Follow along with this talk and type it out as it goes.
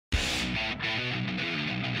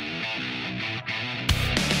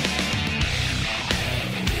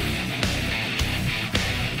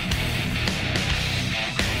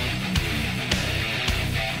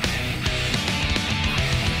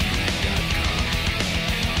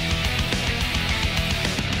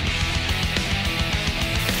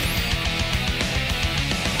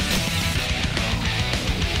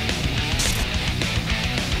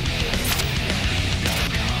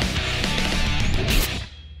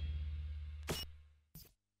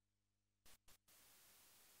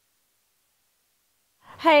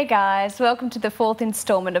Hey guys, welcome to the 4th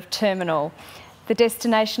instalment of Terminal, the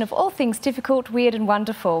destination of all things difficult, weird and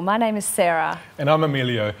wonderful. My name is Sarah. And I'm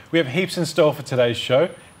Emilio. We have heaps in store for today's show.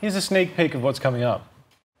 Here's a sneak peek of what's coming up.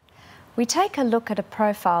 We take a look at a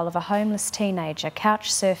profile of a homeless teenager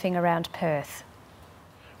couch surfing around Perth.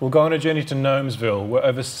 We'll go on a journey to Gnomesville, where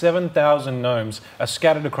over 7,000 gnomes are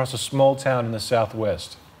scattered across a small town in the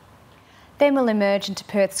southwest. Then we'll emerge into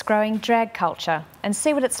Perth's growing drag culture and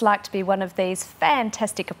see what it's like to be one of these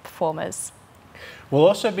fantastic performers. We'll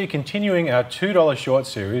also be continuing our $2 short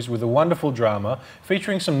series with a wonderful drama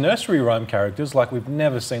featuring some nursery rhyme characters like we've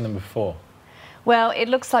never seen them before. Well, it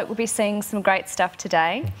looks like we'll be seeing some great stuff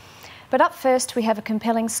today. But up first, we have a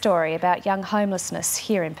compelling story about young homelessness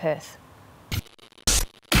here in Perth.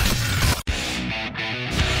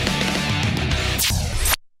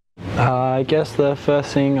 I guess the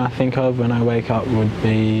first thing I think of when I wake up would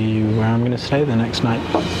be where I'm going to stay the next night.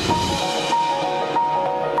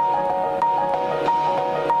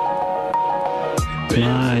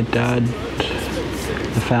 My dad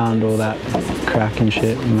found all that crack and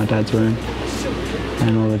shit in my dad's room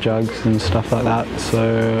and all the drugs and stuff like that,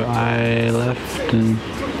 so I left and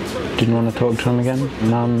didn't want to talk to him again.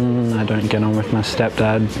 Mum, I don't get on with my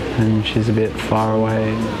stepdad and she's a bit far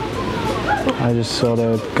away. I just sort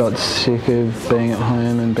of got sick of being at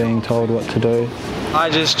home and being told what to do. I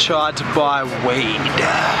just tried to buy weed.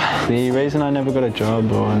 The reason I never got a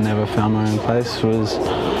job or never found my own place was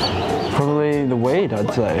probably the weed,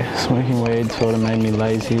 I'd say. Smoking weed sort of made me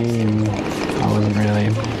lazy and I wasn't really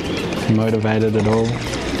motivated at all.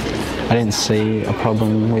 I didn't see a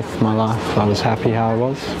problem with my life. I was happy how I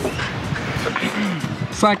was.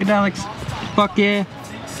 Psychedelics, fuck yeah,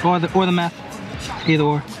 or the meth, either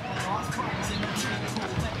or.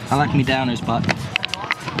 I like me downers, but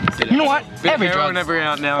you know what? Every drug. Every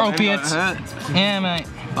out now. Opiates. Yeah, mate.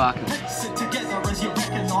 Fuck.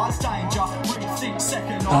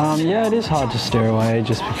 Yeah, it is hard to steer away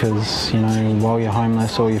just because, you know, while you're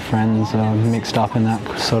homeless, all your friends are mixed up in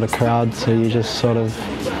that sort of crowd, so you just sort of,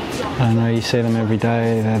 I don't know, you see them every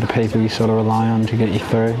day, they're the people you sort of rely on to get you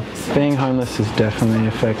through. Being homeless has definitely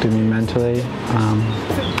affected me mentally.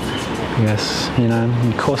 I guess, you know,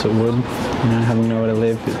 of course it would. You know, having nowhere to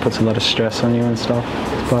live, it puts a lot of stress on you and stuff.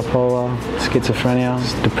 Bipolar, schizophrenia,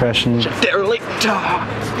 depression. Derelict!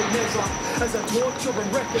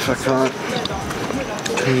 If I can't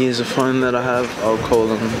use a phone that I have, I'll call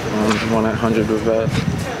them on 1-800 reverse,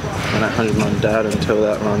 1-800 my dad until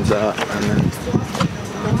that runs out, and then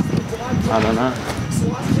I don't know.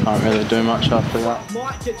 Can't really do much after that.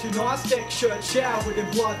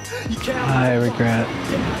 I regret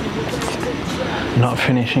not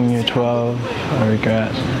finishing year 12. I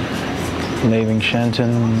regret leaving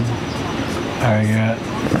Shenton. I regret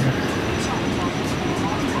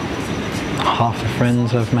half the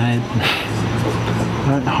friends I've made. I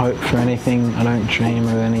don't hope for anything. I don't dream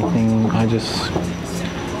of anything. I just,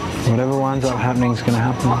 whatever winds up happening is going to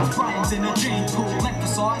happen.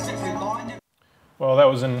 Well, that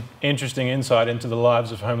was an interesting insight into the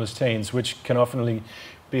lives of homeless teens, which can often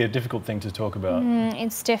be a difficult thing to talk about.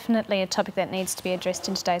 It's definitely a topic that needs to be addressed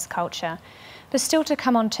in today's culture. But still to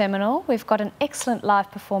come on Terminal, we've got an excellent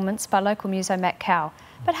live performance by local muso Matt Cow.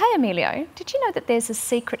 But hey Emilio, did you know that there's a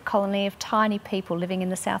secret colony of tiny people living in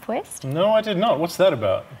the southwest? No, I did not. What's that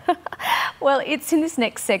about? Well, it's in this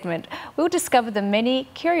next segment. We'll discover the many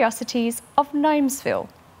curiosities of Gnomesville.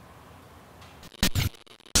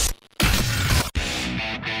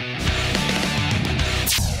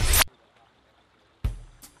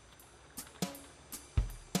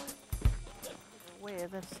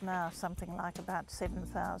 There's now something like about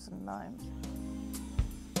 7,000 gnomes.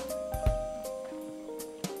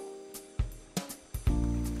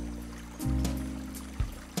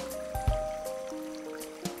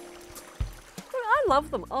 I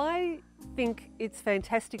love them. I think it's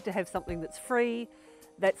fantastic to have something that's free,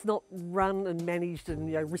 that's not run and managed and,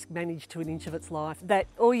 you know, risk managed to an inch of its life. That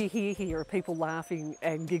all you hear here are people laughing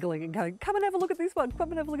and giggling and going, come and have a look at this one, come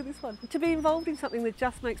and have a look at this one. To be involved in something that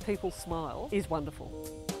just makes people smile is wonderful.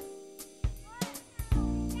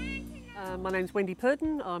 My name's Wendy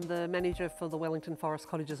Purden. I'm the manager for the Wellington Forest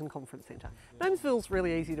Cottages and Conference Centre. Gnomesville's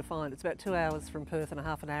really easy to find. It's about 2 hours from Perth and a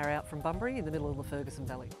half an hour out from Bunbury in the middle of the Ferguson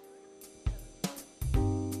Valley.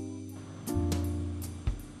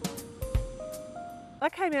 I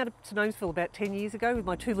came out to Gnomesville about 10 years ago with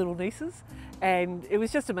my 2 little nieces, and it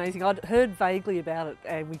was just amazing. I'd heard vaguely about it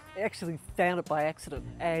and we actually found it by accident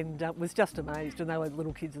and was just amazed. And they were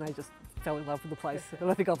little kids and they just fell in love with the place. And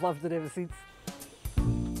I think I've loved it ever since.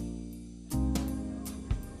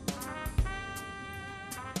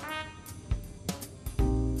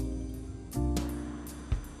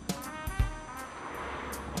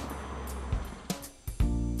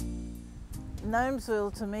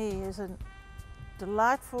 Gnomesville to me is a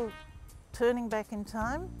delightful turning back in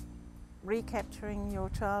time, recapturing your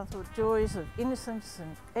childhood joys of innocence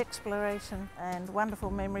and exploration and wonderful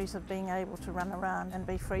memories of being able to run around and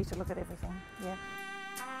be free to look at everything. Yeah.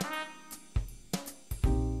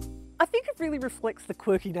 I think it really reflects the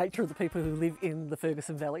quirky nature of the people who live in the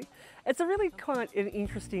Ferguson Valley. It's a really quite an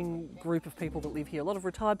interesting group of people that live here. A lot of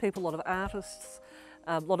retired people, a lot of artists,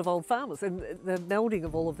 a lot of old farmers, and the melding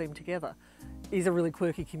of all of them together is a really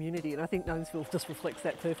quirky community, and I think Gnomesville just reflects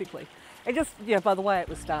that perfectly. And just, yeah, by the way it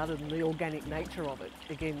was started and the organic nature of it,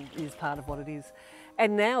 again, is part of what it is.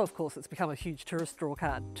 And now, of course, it's become a huge tourist draw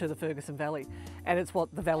card to the Ferguson Valley, and it's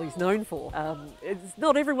what the valley's known for. It's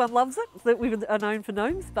not everyone loves it, that we are known for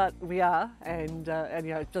gnomes, but we are, and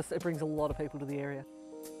you know, it brings a lot of people to the area.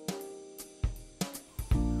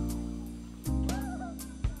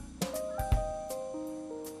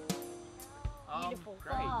 Beautiful.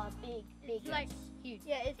 Oh, big. It's like huge.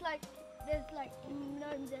 Yeah, it's like there's like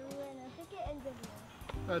gnomes everywhere, and I think it ends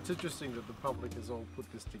everywhere. It's interesting that the public has all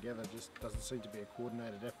put this together. Just doesn't seem to be a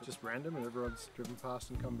coordinated effort. Just random, and everyone's driven past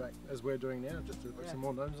and come back as we're doing now, just to put some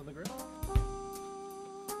more gnomes on the ground.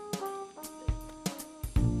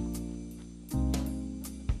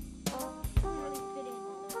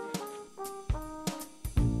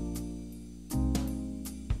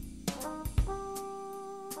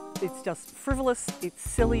 It's just frivolous, it's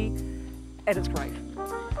silly, and it's great.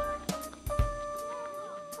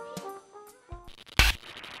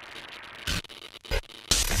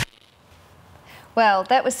 Well,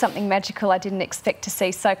 that was something magical I didn't expect to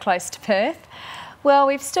see so close to Perth. Well,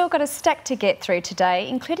 we've still got a stack to get through today,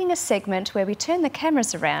 including a segment where we turn the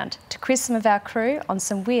cameras around to quiz some of our crew on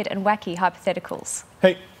some weird and wacky hypotheticals.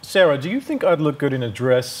 Hey, Sarah, do you think I'd look good in a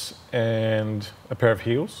dress and a pair of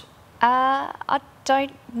heels? I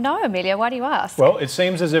don't know, Amelia. Why do you ask? Well, it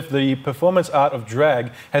seems as if the performance art of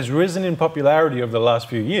drag has risen in popularity over the last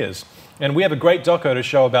few years. And we have a great doco to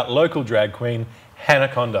show about local drag queen,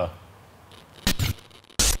 Hanaconda.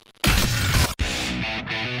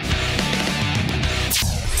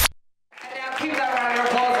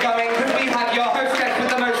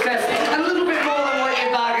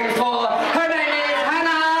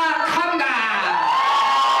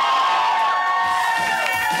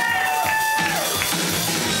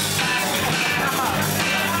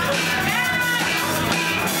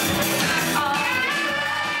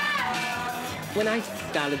 When I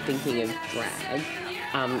started thinking of drag,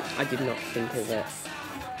 I did not think of it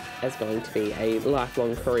as going to be a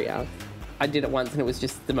lifelong career. I did it once and it was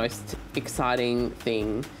just the most exciting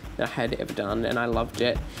thing that I had ever done, and I loved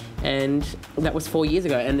it. And that was 4 years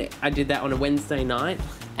ago, and I did that on a Wednesday night,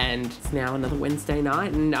 and it's now another Wednesday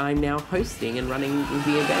night, and I'm now hosting and running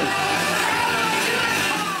the event.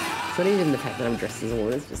 It's not even the fact that I'm dressed as a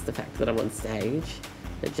woman, it's just the fact that I'm on stage.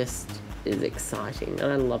 It just is exciting,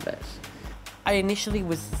 and I love it. I initially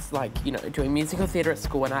was like, you know, doing musical theatre at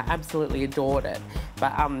school, and I absolutely adored it.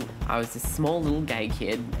 But I was this small little gay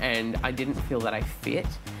kid, and I didn't feel that I fit,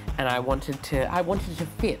 and I wanted to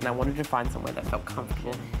fit, and I wanted to find somewhere that felt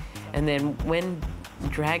comfortable. And then when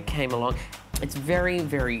drag came along, it's very,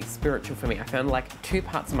 very spiritual for me. I found like 2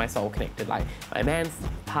 parts of my soul connected, like my man's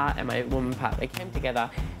part and my woman part. They came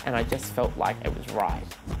together, and I just felt like it was right.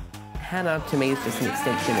 Hannah, to me, is just an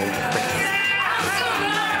extension of Chris.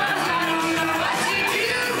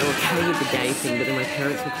 I was okay with the gay thing, but then my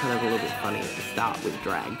parents were kind of a little bit funny at the start with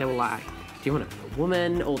drag. They were like, do you want to be a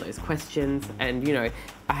woman? All those questions. And, you know,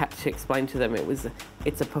 I had to explain to them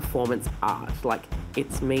it's a performance art. Like,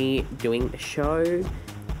 it's me doing a show,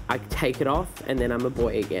 I take it off, and then I'm a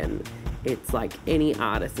boy again. It's like any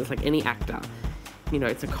artist, it's like any actor. You know,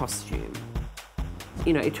 it's a costume.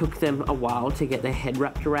 You know, it took them a while to get their head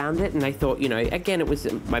wrapped around it, and they thought, you know, again, it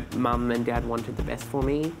was my mum and dad wanted the best for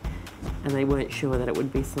me, and they weren't sure that it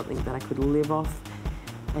would be something that I could live off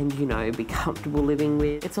and, you know, be comfortable living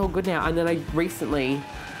with. It's all good now. And then I recently,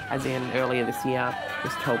 as in earlier this year,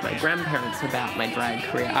 was told my grandparents about my drag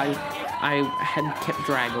career. I had kept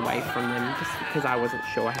drag away from them just because I wasn't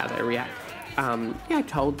sure how they react. I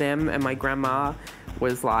told them, and my grandma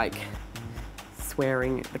was like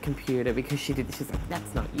swearing at the computer because she's like,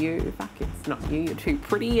 that's not you, fuck, it's not you, you're too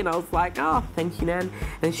pretty. And I was like, oh, thank you, Nan.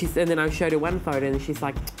 And then I showed her one photo and she's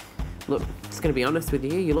like, look, just gonna be honest with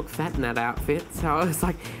you, you look fat in that outfit. So I was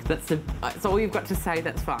like, that's all you've got to say,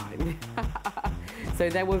 that's fine. So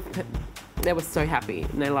they were so happy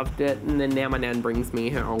and they loved it. And then now my Nan brings me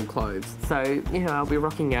her old clothes. So, I'll be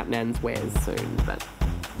rocking out Nan's wares soon. But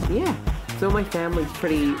yeah, so my family's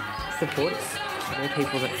pretty supportive. There are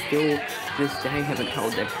people that still to this day haven't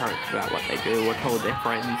told their parents about what they do or told their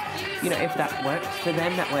friends. If that works for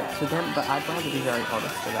them, that works for them, but I'd rather be very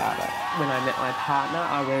honest about it. When I met my partner,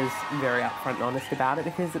 I was very upfront and honest about it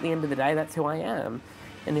because at the end of the day, that's who I am.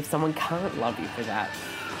 And if someone can't love you for that,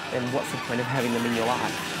 then what's the point of having them in your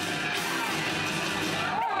life?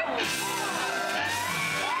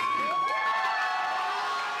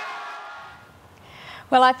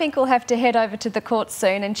 Well, I think we'll have to head over to the court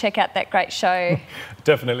soon and check out that great show.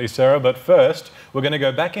 Definitely, Sarah. But first, we're going to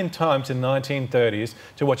go back in time to 1930s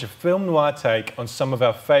to watch a film noir take on some of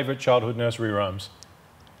our favourite childhood nursery rhymes.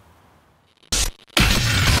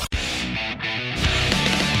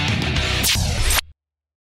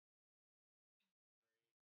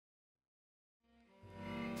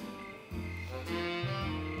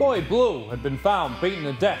 Boy Blue had been found beaten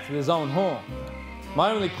to death with his own horn.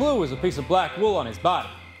 My only clue was a piece of black wool on his body.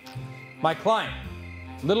 My client,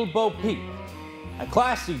 Little Bo Peep, a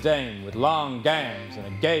classy dame with long gams and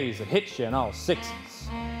a gaze that hits you in all sixes.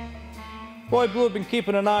 Boy Blue had been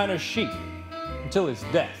keeping an eye on her sheep until his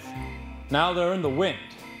death. Now they're in the wind.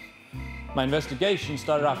 My investigation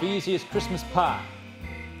started off easy as Christmas pie.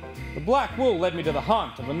 The black wool led me to the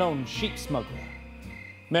haunt of a known sheep smuggler.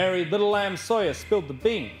 Mary Little Lamb Sawyer spilled the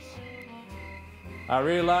beans. I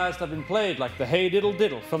realized I've been played like the hey diddle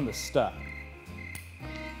diddle from the start.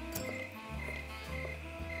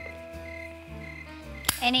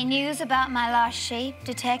 Any news about my lost sheep,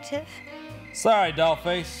 Detective? Sorry,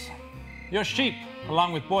 Dollface. Your sheep,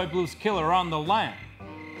 along with Boy Blue's killer, are on the lam.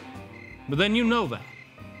 But then you know that.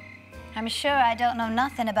 I'm sure I don't know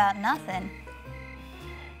nothing about nothing.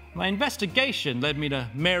 My investigation led me to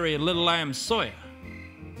Mary Little Lamb Sawyer.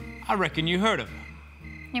 I reckon you heard of her.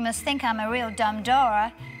 You must think I'm a real dumb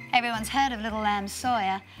Dora. Everyone's heard of Little Lamb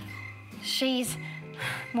Sawyer. She's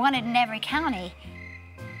wanted in every county.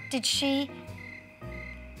 Did she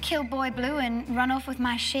kill Boy Blue and run off with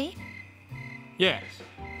my sheep? Yes.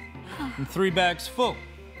 And 3 bags full.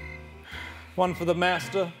 One for the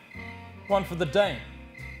master, one for the dame,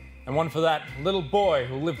 and one for that little boy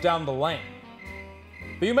who lived down the lane.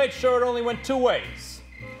 But you made sure it only went 2 ways.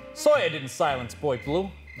 Sawyer didn't silence Boy Blue.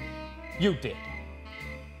 You did.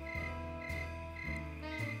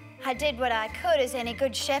 I did what I could, as any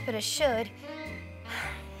good shepherd should.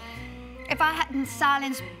 If I hadn't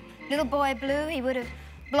silenced Little Boy Blue, he would have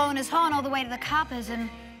blown his horn all the way to the coppers and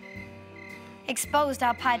exposed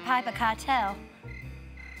our Pied Piper cartel.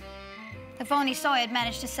 If only Sawyer had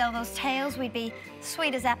managed to sell those tails, we'd be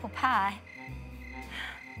sweet as apple pie.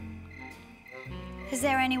 Is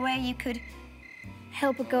there any way you could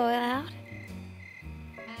help a girl out?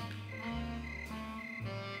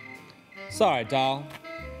 Sorry, doll.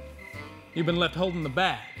 You've been left holding the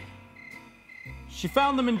bag. She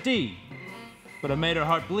found them indeed, but it made her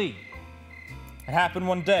heart bleed. It happened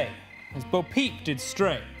one day, as Bo Peep did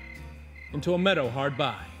stray into a meadow hard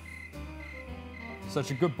by.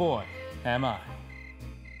 Such a good boy am I.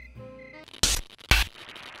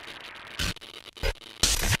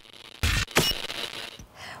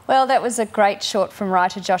 Well, that was a great short from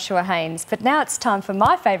writer Joshua Haynes, but now it's time for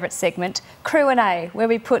my favourite segment, Crew and A, where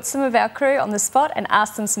we put some of our crew on the spot and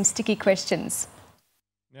ask them some sticky questions.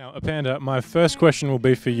 Now, Apanda, my first question will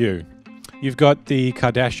be for you. You've got the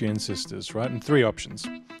Kardashian sisters, right? And 3 options.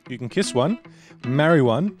 You can kiss one, marry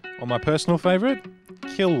one, or my personal favourite,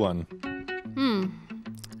 kill one.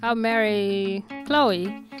 I'll marry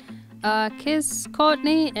Chloe, kiss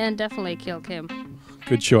Courtney, and definitely kill Kim.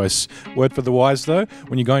 Good choice. Word for the wise, though.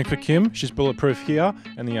 When you're going for Kim, she's bulletproof here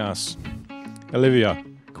and the ass. Olivia,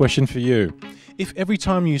 question for you. If every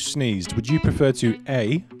time you sneezed, would you prefer to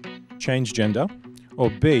A, change gender, or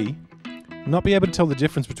B, not be able to tell the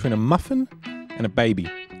difference between a muffin and a baby?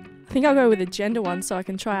 I think I'll go with the gender one so I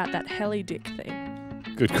can try out that heli dick thing.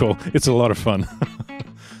 Good call. It's a lot of fun.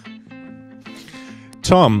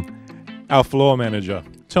 Tom, our floor manager.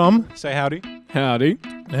 Tom, say howdy. Howdy.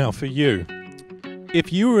 Now, for you.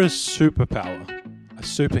 If you were a superpower, a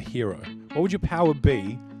superhero, what would your power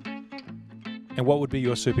be, and what would be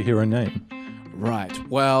your superhero name? Right.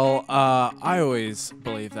 Well, I always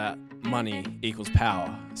believe that money equals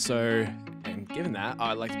power. So, and given that,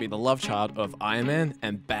 I'd like to be the love child of Iron Man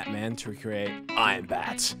and Batman to create Iron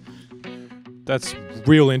Bat. That's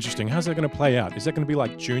real interesting. How's that going to play out? Is that going to be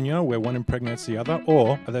like Junior, where one impregnates the other,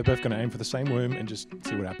 or are they both going to aim for the same womb and just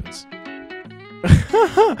see what happens?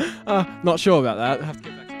 Not sure about that. I have to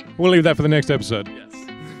get back to you. We'll leave that for the next episode. Yes.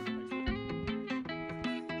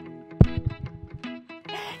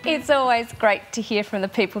 It's always great to hear from the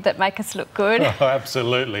people that make us look good. Oh,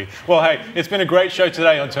 absolutely. Well, hey, it's been a great show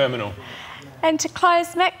today on Terminal. And to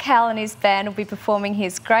close, Matt Cowell and his band will be performing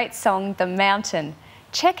his great song, The Mountain.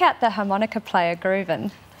 Check out the harmonica player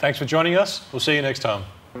groovin'. Thanks for joining us. We'll see you next time.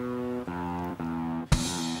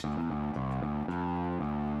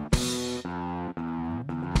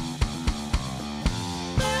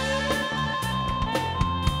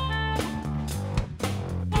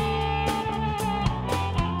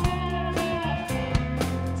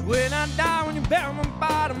 When I die, when you bury me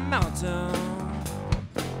by the mountain.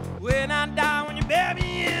 When I die, when you bury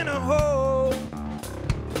me in a hole.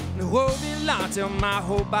 The hole be locked till my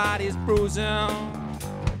whole body's bruising.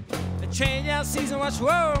 The change out season watch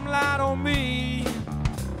warm light on me.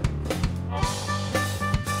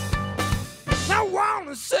 I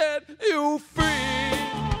wanna set you free.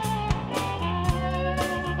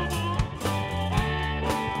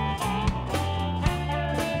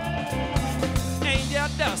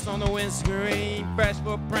 Dust on the windscreen, fresh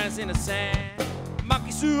footprints in the sand.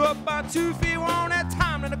 Monkey suit up by 2 feet, won't have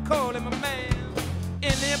time to call him a man.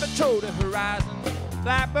 In there patrol the horizon,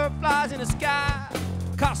 blackbird flies in the sky.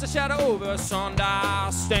 Cast a shadow over a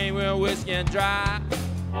sundial, stained with whiskey and dry.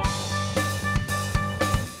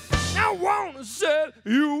 I wanna set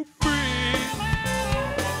you free.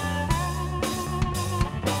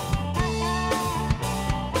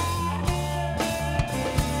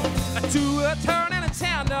 To a turn and a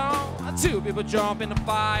tandem, 2 people jump in the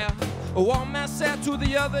fire. One man said to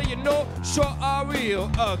the other, you know, sure a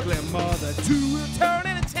real ugly mother. To a turn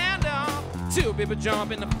and a tandem, 2 people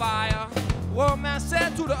jump in the fire. One man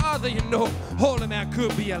said to the other, you know, holy man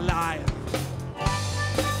could be a liar.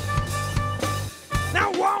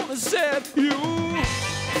 Now I wanna set you,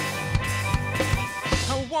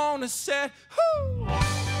 I wanna set, who?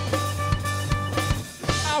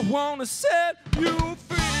 I wanna set you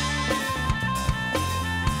free.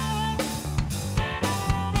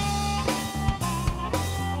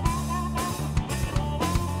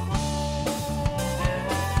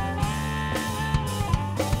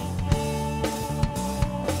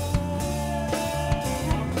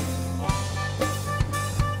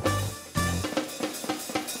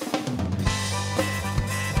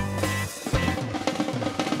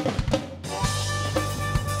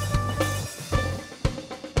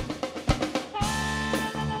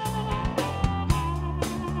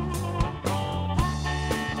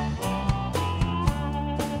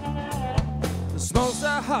 Smoke's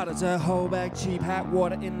are harder to hold back. Cheap hot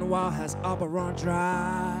water in the wild has upper run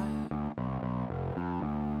dry.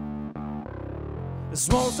 The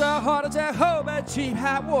smokes are harder to hold back. Cheap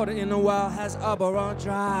hot water in the wild has upper run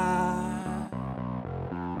dry.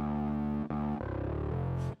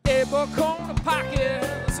 A book on the pocket,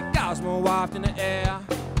 cigars more wafted in the air.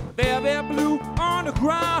 Velvet blue on the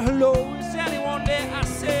ground. Hello, is anyone there? I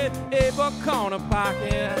said, a book on the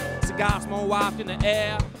pocket, cigars more wafted in the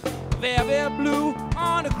air. Velvet blue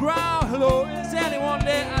on the ground. Hello, is anyone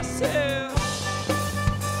there? I said,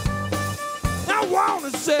 I wanna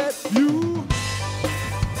set you,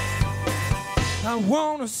 I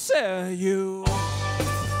wanna set you,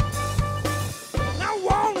 I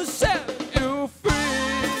wanna set you free.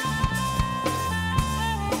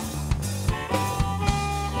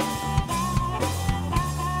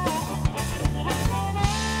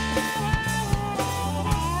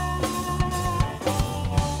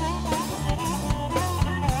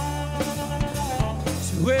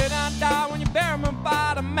 When I die, when you bury me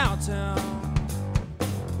by the mountain.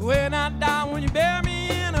 When I die, when you bury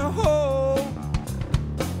me in a hole.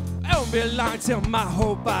 It won't be long till my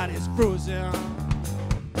whole body's frozen.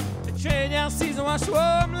 The change out season will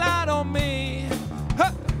warm light on me.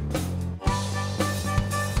 Huh.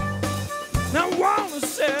 Now I wanna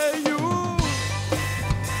sell you,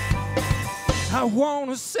 I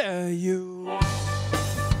wanna sell you,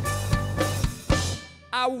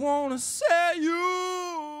 I wanna sell you.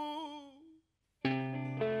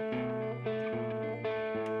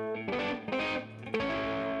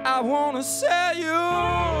 I wanna set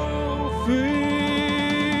you free.